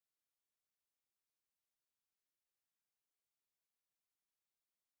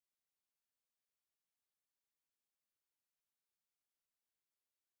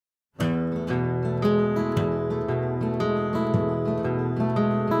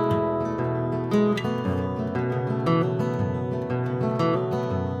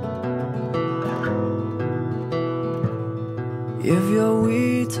If you're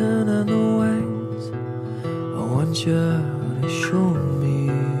wheaten and the wings, I want you to show me.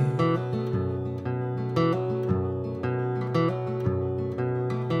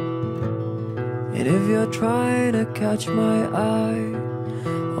 And if you're trying to catch my eye,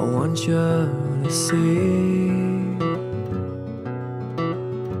 I want you to see.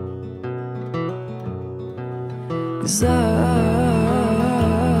 'Cause I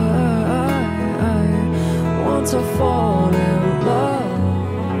want to fall in love.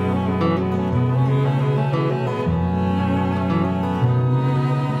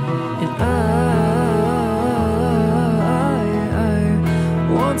 And I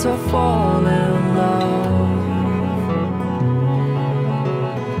want to fall in love.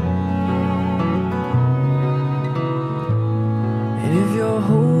 And if you're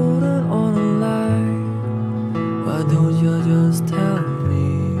holding on a lie, why don't you just tell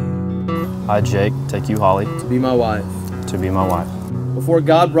me? I, Jake, take you, Holly, to be my wife. to be my wife. Before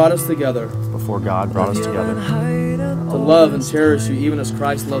God brought us together, Before God brought us together, to love and cherish you even as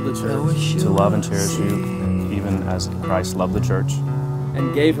Christ loved the church, to love and cherish you, even as Christ loved the church,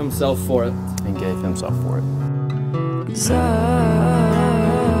 and gave himself for it. and gave himself for it. 'Cause I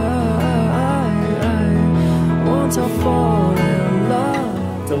want to fall in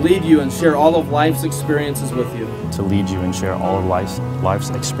love. To lead you and share all of life's experiences with you, To lead you and share all of life's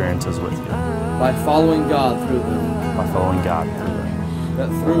experiences with you, by following God through them. by following God through them. That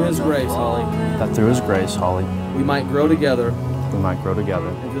through his grace, Holly, That through his grace, Holly, we might grow together we might grow together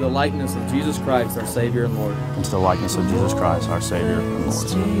into the likeness of Jesus Christ, our Savior and Lord. into the likeness of Jesus Christ, our Savior and Lord.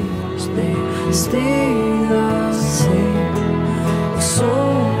 They stay the same, so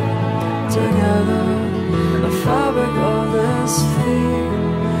together in the fabric of this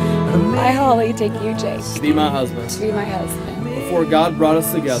field. I, Holly, take you, Jake, To be my husband. to be my husband. Before God brought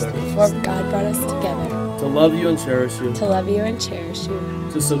us together, Before God brought us together, to love you and cherish you, to love you and cherish you,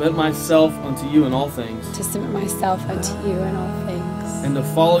 to submit myself unto you in all things, to submit myself unto you in all things, and to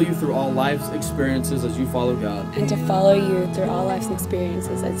follow you through all life's experiences as you follow God. and to follow you through all life's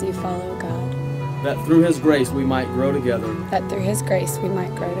experiences as you follow God. That through his grace we might grow together That through his grace we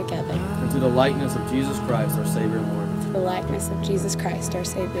might grow together into the likeness of Jesus Christ, our Savior and Lord. to the likeness of Jesus Christ, our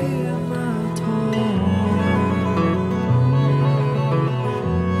Savior and Lord.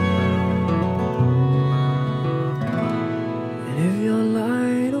 And if you're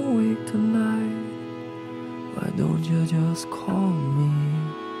lying awake tonight, why don't you just call me?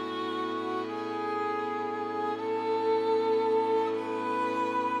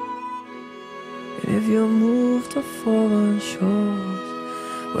 And if you move to foreign shores,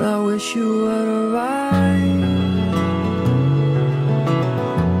 well, I wish you would arrive.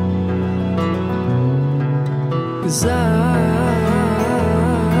 'Cause I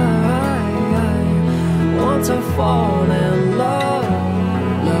want to fall in love.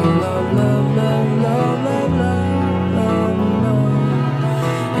 Love, love, love, love, love, love, love, love, love.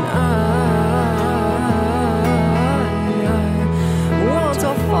 And I want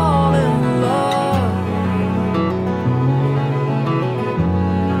to fall in love.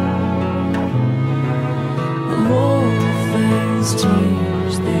 The more things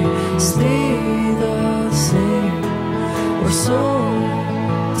change, they stay the same. We're so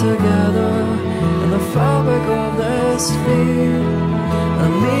together in the fabric of this field. I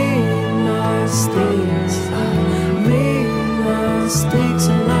made mistakes,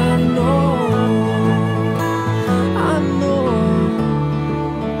 and I know.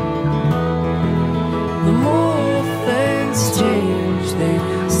 The more things change, they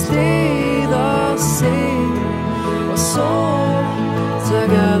stay the same. We're so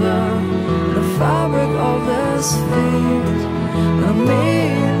together in the fabric of this field. I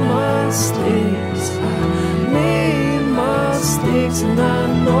made mistakes, and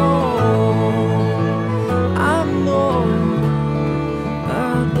I know.